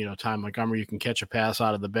have. Ty Montgomery, you can catch a pass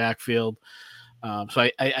out of the backfield. So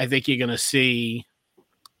I think you're going to see.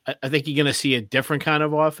 I think you're going to see a different kind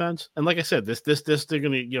of offense. And like I said, this they're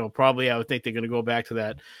going to, probably I would think they're going to go back to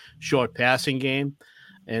that short passing game.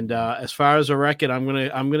 And as far as a record, I'm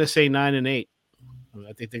gonna say 9-8.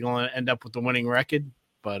 I think they're going to end up with the winning record.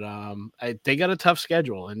 But they got a tough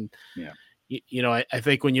schedule, and I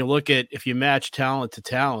think when you look at, if you match talent to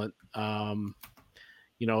talent,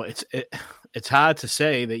 it's hard to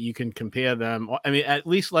say that you can compare them. I mean, at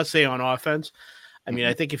least let's say on offense. I mean,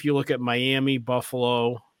 I think if you look at Miami,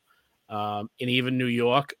 Buffalo, and even New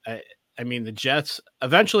York, I mean, the Jets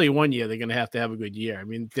eventually one year they're going to have a good year. I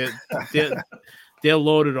mean, they're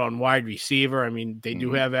loaded on wide receiver. I mean, they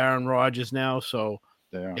do have Aaron Rodgers now, so.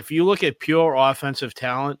 If you look at pure offensive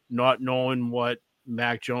talent, not knowing what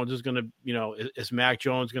Mac Jones is going to, is Mac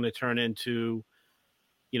Jones going to turn into,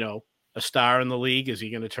 a star in the league? Is he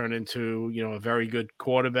going to turn into, a very good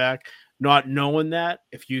quarterback? Not knowing that,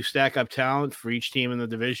 if you stack up talent for each team in the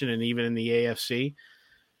division and even in the AFC,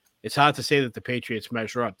 it's hard to say that the Patriots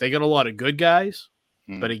measure up. They got a lot of good guys,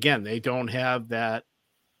 but again, they don't have that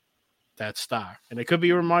star. And it could be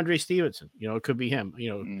Ramondre Stevenson. It could be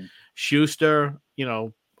him. Schuster,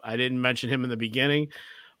 I didn't mention him in the beginning,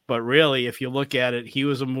 but really, if you look at it, he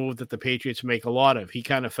was a move that the Patriots make a lot of. He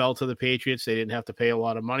kind of fell to the Patriots. They didn't have to pay a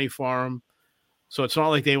lot of money for him. So it's not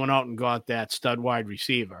like they went out and got that stud wide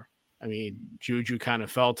receiver. I mean, Juju kind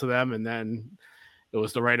of fell to them, and then it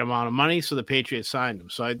was the right amount of money, so the Patriots signed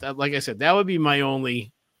him. So, like I said, that would be my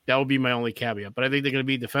only caveat. But I think they're going to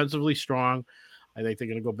be defensively strong. I think they're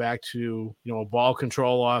going to go back to, a ball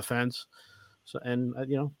control offense. So, and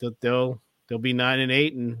they'll be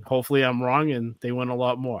 9-8, and hopefully I'm wrong and they win a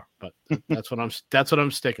lot more. But that's what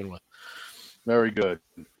I'm sticking with. Very good.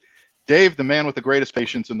 Dave, the man with the greatest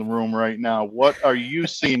patience in the room right now, what are you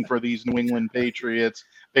seeing for these New England Patriots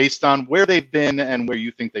based on where they've been and where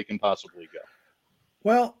you think they can possibly go?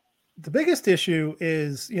 Well, the biggest issue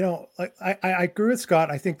is, like I agree with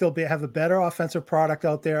Scott. I think they'll have a better offensive product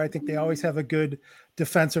out there. I think they always have a good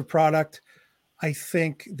defensive product. I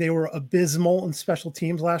think they were abysmal in special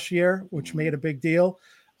teams last year, which made a big deal.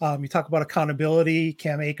 You talk about accountability.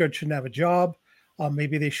 Cam Akers shouldn't have a job.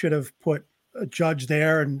 Maybe they should have put a Judge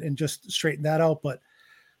there and just straightened that out. But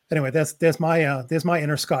anyway, there's my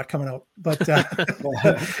inner Scott coming out. But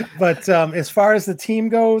as far as the team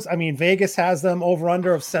goes, I mean, Vegas has them over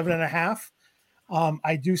under of 7.5.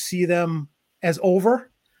 I do see them as over.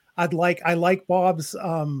 I like Bob's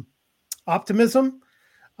optimism.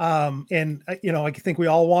 And I think we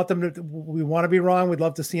all want them to. We want to be wrong. We'd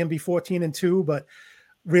love to see them be 14-2, but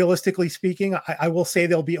realistically speaking, I will say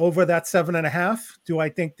they'll be over that 7.5. Do I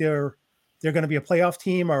think they're going to be a playoff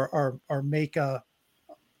team or make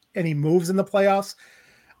any moves in the playoffs?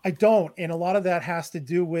 I don't, and a lot of that has to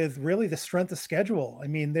do with really the strength of schedule. I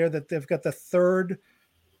mean, they've got the third.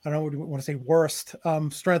 I don't know what you want to say, worst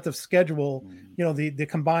strength of schedule. The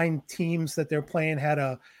combined teams that they're playing had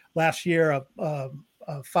last year a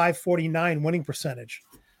 549 winning percentage.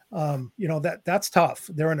 That's tough.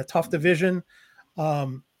 They're in a tough division.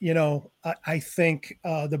 I think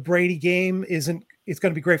the Brady game it's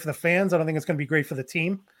going to be great for the fans. I don't think it's going to be great for the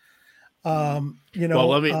team. Well,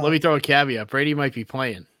 let me throw a caveat. Brady might be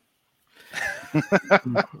playing.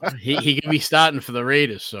 he could be starting for the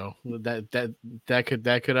Raiders, so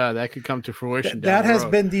that could come to fruition. That has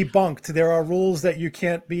been debunked. There are rules that you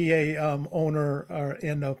can't be a owner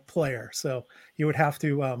and a player, so you would have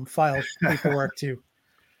to file paperwork too.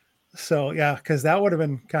 So yeah, because that would have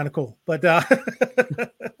been kind of cool, but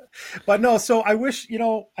no. So I wish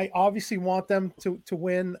I obviously want them to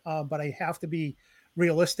win, but I have to be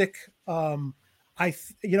realistic.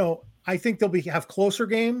 I think they'll have closer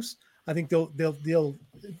games. I think they'll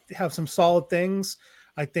have some solid things.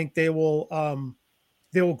 I think they will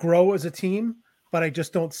grow as a team, but I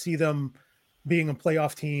just don't see them being a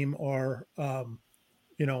playoff team or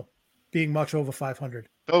being much over 500.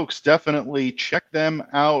 Folks, definitely check them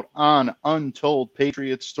out on Untold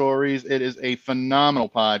Patriot Stories. It is a phenomenal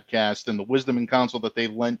podcast, and the wisdom and counsel that they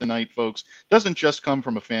lent tonight, folks, doesn't just come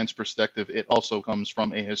from a fan's perspective. It also comes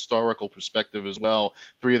from a historical perspective as well.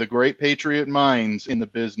 Three of the great Patriot minds in the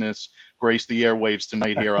business grace the airwaves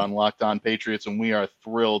tonight here on Locked On Patriots, and we are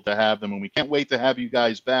thrilled to have them, and we can't wait to have you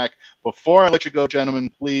guys back. Before I let you go, gentlemen,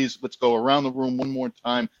 please, let's go around the room one more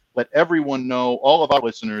time. Let everyone know, all of our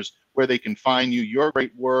listeners, where they can find you, your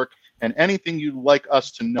great work, and anything you'd like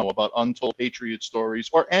us to know about Untold Patriot Stories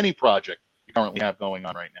or any project you currently have going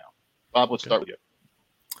on right now. Bob, let's start with you.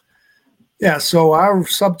 Yeah, so our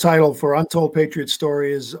subtitle for Untold Patriot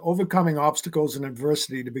Story is Overcoming Obstacles and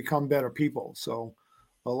Adversity to Become Better People. So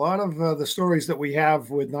a lot of the stories that we have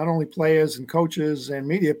with not only players and coaches and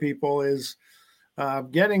media people is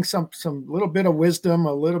getting some little bit of wisdom,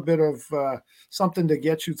 a little bit of something to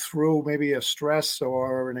get you through maybe a stress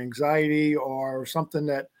or an anxiety or something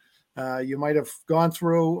that you might have gone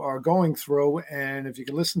through or going through. And if you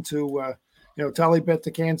can listen to, Tali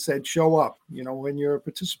Betacan said, show up, when you're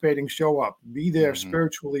participating, show up, be there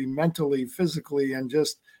spiritually, mentally, physically, and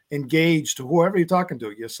just engaged to whoever you're talking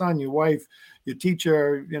to, your son, your wife, your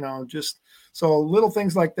teacher, just so little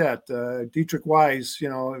things like that. Dietrich Wise,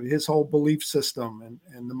 his whole belief system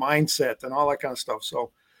and the mindset and all that kind of stuff.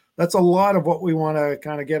 So that's a lot of what we want to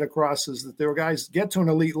kind of get across is that there were guys get to an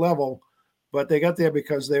elite level, but they got there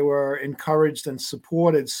because they were encouraged and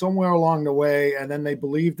supported somewhere along the way. And then they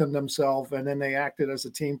believed in themselves and then they acted as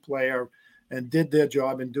a team player and did their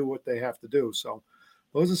job and do what they have to do. So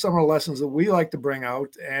those are some of the lessons that we like to bring out.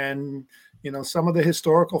 And, some of the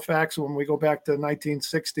historical facts when we go back to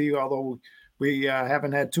 1960, although we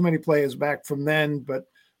haven't had too many players back from then, but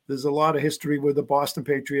there's a lot of history with the Boston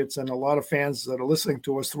Patriots and a lot of fans that are listening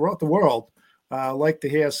to us throughout the world like to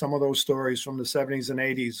hear some of those stories from the 70s and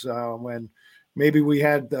 80s when maybe we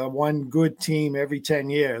had one good team every 10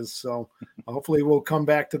 years. So hopefully we'll come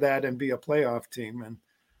back to that and be a playoff team. And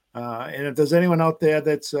if there's anyone out there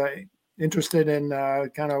that's interested in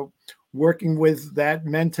kind of working with that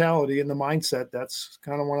mentality and the mindset, that's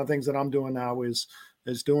kind of one of the things that I'm doing now is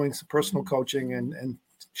doing some personal coaching and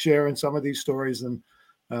sharing some of these stories and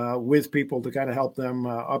with people to kind of help them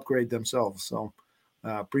upgrade themselves. So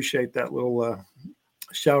appreciate that little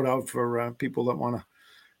shout out for people that want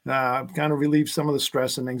to kind of relieve some of the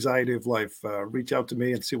stress and anxiety of life. Reach out to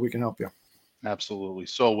me and see if we can help you. Absolutely.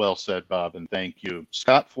 So well said, Bob, and thank you.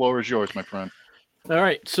 Scott, floor is yours, my friend. All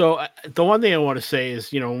right. So the one thing I want to say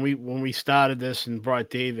is, when we started this and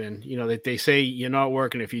brought Dave in, that they say you're not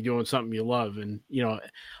working if you're doing something you love. And,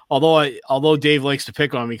 although Dave likes to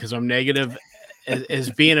pick on me because I'm negative,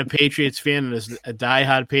 as being a Patriots fan and as a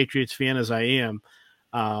diehard Patriots fan as I am,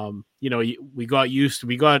 we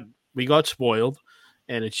got spoiled,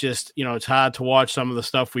 and it's just, it's hard to watch some of the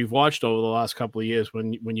stuff we've watched over the last couple of years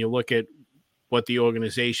when you look at what the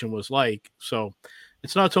organization was like. So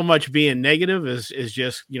it's not so much being negative as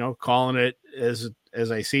just, calling it as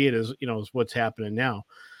I see it as what's happening now.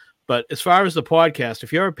 But as far as the podcast,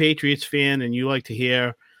 if you're a Patriots fan and you like to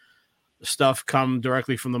hear stuff come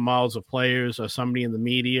directly from the mouths of players or somebody in the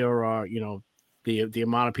media or, the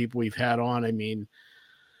amount of people we've had on, I mean,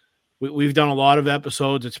 we've done a lot of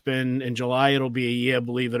episodes. It's been in July. It'll be a year,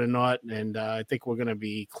 believe it or not. And I think we're going to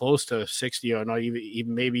be close to 60 or not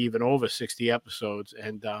even maybe even over 60 episodes.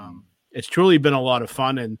 And it's truly been a lot of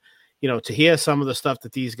fun. And, to hear some of the stuff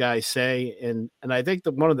that these guys say. And I think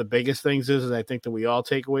that one of the biggest things is I think that we all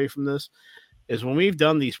take away from this is when we've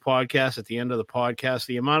done these podcasts at the end of the podcast,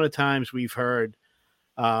 the amount of times we've heard,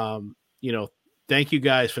 thank you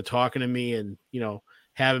guys for talking to me and,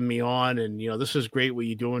 having me on. And, this is great what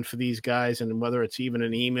you're doing for these guys. And whether it's even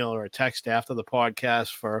an email or a text after the podcast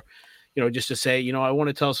for, just to say, I want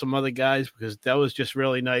to tell some other guys because that was just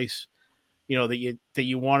really nice, that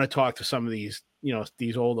you want to talk to some of these,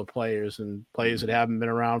 these older players and players that haven't been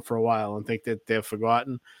around for a while and think that they're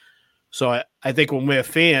forgotten. So I think when we're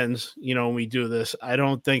fans, when we do this, I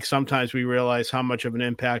don't think sometimes we realize how much of an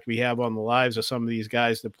impact we have on the lives of some of these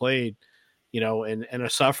guys that played, and are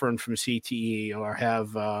suffering from CTE or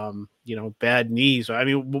have, bad knees or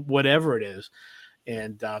whatever it is.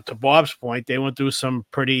 And to Bob's point, they went through some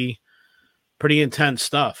pretty intense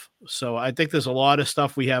stuff. So I think there's a lot of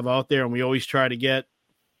stuff we have out there, and we always try to get,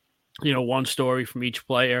 one story from each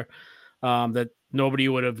player that nobody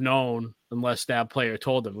would have known unless that player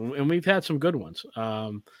told them. And we've had some good ones.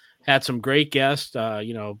 had some great guests,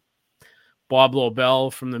 Bob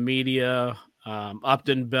Lobel from the media,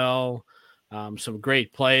 Upton Bell, some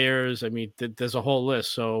great players. I mean, there's a whole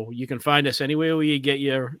list. So you can find us anywhere where you get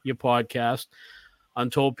your podcast,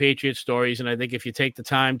 Untold Patriot Stories. And I think if you take the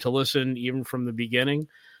time to listen, even from the beginning,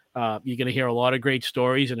 you're going to hear a lot of great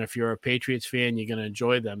stories. And if you're a Patriots fan, you're going to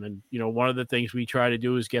enjoy them. And, one of the things we try to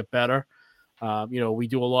do is get better. We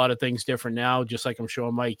do a lot of things different now, just like I'm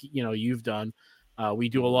sure, Mike, you've done. We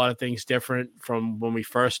do a lot of things different from when we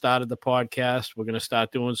first started the podcast. We're going to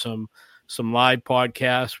start doing some live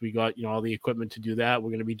podcasts. We got, all the equipment to do that.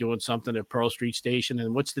 We're going to be doing something at Pearl Street Station.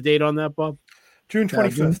 And what's the date on that, Bob? June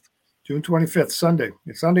 25th. June 25th, Sunday.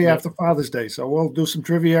 It's Sunday after Father's Day. So we'll do some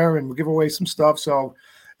trivia and we'll give away some stuff. So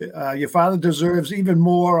your father deserves even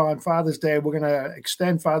more on Father's Day. We're going to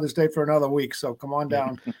extend Father's Day for another week. So come on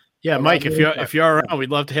down. Yeah, Mike, if you're around,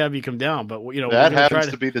 we'd love to have you come down. But that happens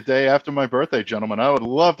to be the day after my birthday, gentlemen. I would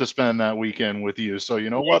love to spend that weekend with you. So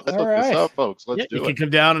you know what? Let's hook this up, folks. Let's do it. You can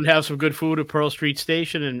come down and have some good food at Pearl Street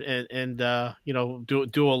Station, and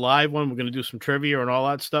do a live one. We're going to do some trivia and all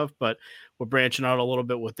that stuff. But we're branching out a little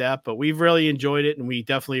bit with that. But we've really enjoyed it, and we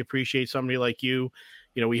definitely appreciate somebody like you.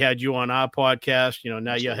 We had you on our podcast.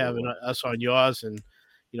 Now you're having us on yours, and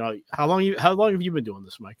how long have you been doing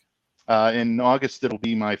this, Mike? In August, it'll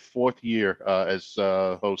be my 4th year as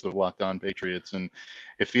host of Locked On Patriots, and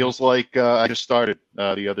it feels like I just started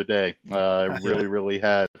the other day. I really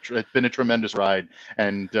had. It's been a tremendous ride,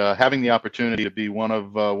 and having the opportunity to be one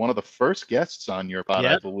of the first guests on your pod,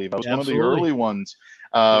 I believe I was one of the early ones.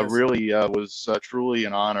 Really was truly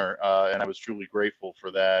an honor, and I was truly grateful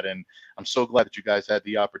for that. And I'm so glad that you guys had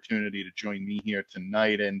the opportunity to join me here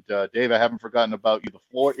tonight. And Dave, I haven't forgotten about you.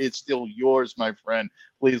 The floor is still yours, my friend.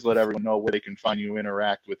 Please let everyone know where they can find you,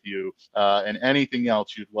 interact with you, and anything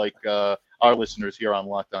else you'd like our listeners here on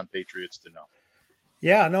Locked On Patriots to know.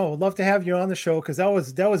 Yeah, no, I'd love to have you on the show because that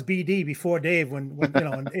was BD before Dave when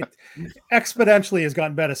and it exponentially has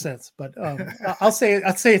gotten better since. But I'd say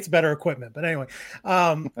it's better equipment. But anyway,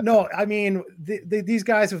 no, I mean these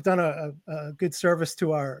guys have done a good service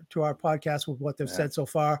to our podcast with what they've said so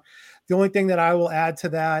far. The only thing that I will add to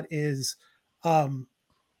that is,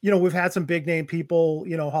 we've had some big name people,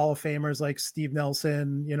 Hall of Famers like Steve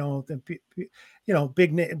Nelson,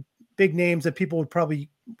 big names that people would probably,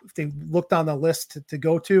 if they looked on the list to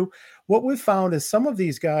go to. What we've found is some of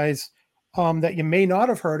these guys that you may not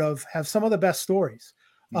have heard of have some of the best stories.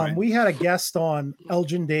 Right. We had a guest on,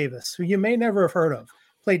 Elgin Davis, who you may never have heard of,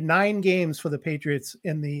 played 9 games for the Patriots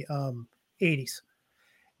in the 80s.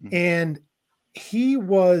 Mm-hmm. And he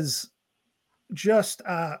was just,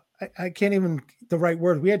 I can't even the right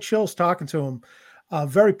word. We had chills talking to him.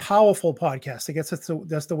 Very powerful podcast. I guess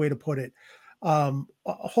that's the way to put it. A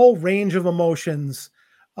whole range of emotions.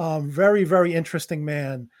 Very, very interesting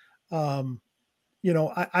man. I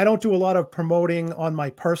don't do a lot of promoting on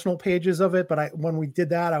my personal pages of it, but when we did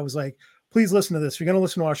that, I was like, please listen to this. If you're going to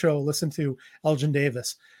listen to our show, listen to Elgin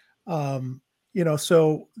Davis.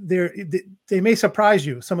 So they may surprise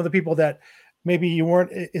you. Some of the people that maybe you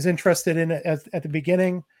weren't as interested in at the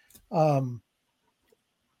beginning,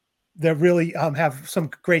 that really have some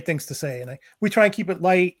great things to say. And we try and keep it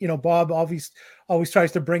light. Bob always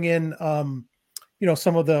tries to bring in,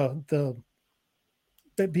 some of the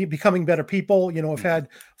becoming better people. I've had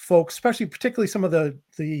folks, particularly some of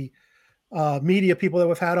the media people that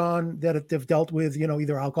we've had on that have dealt with,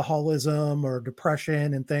 either alcoholism or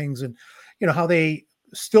depression and things, and, how they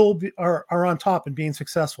still are on top and being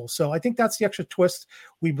successful. So I think that's the extra twist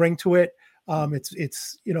we bring to it.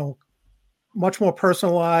 It's much more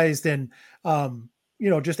personalized and,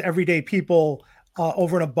 just everyday people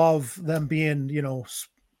over and above them being,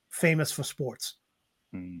 famous for sports.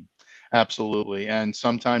 Absolutely. And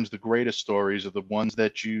sometimes the greatest stories are the ones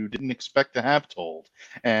that you didn't expect to have told.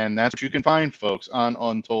 And that's what you can find, folks, on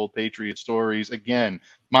Untold Patriot Stories. Again,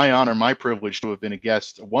 my honor, my privilege to have been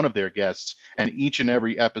one of their guests, and each and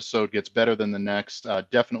every episode gets better than the next.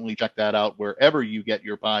 Definitely check that out wherever you get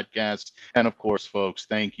your podcasts. And of course, folks,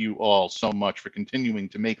 thank you all so much for continuing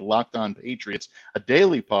to make Locked On Patriots a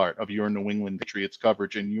daily part of your New England Patriots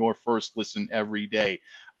coverage and your first listen every day.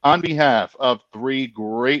 On behalf of 3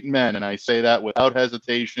 great men, and I say that without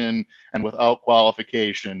hesitation and without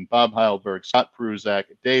qualification, Bob Heilberg, Scott Pruzak,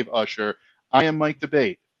 Dave Usher, I am Mike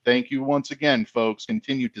DeBate. Thank you once again, folks.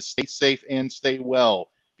 Continue to stay safe and stay well.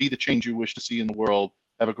 Be the change you wish to see in the world.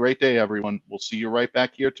 Have a great day, everyone. We'll see you right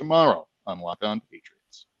back here tomorrow on Locked On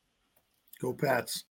Patriots. Go Pats.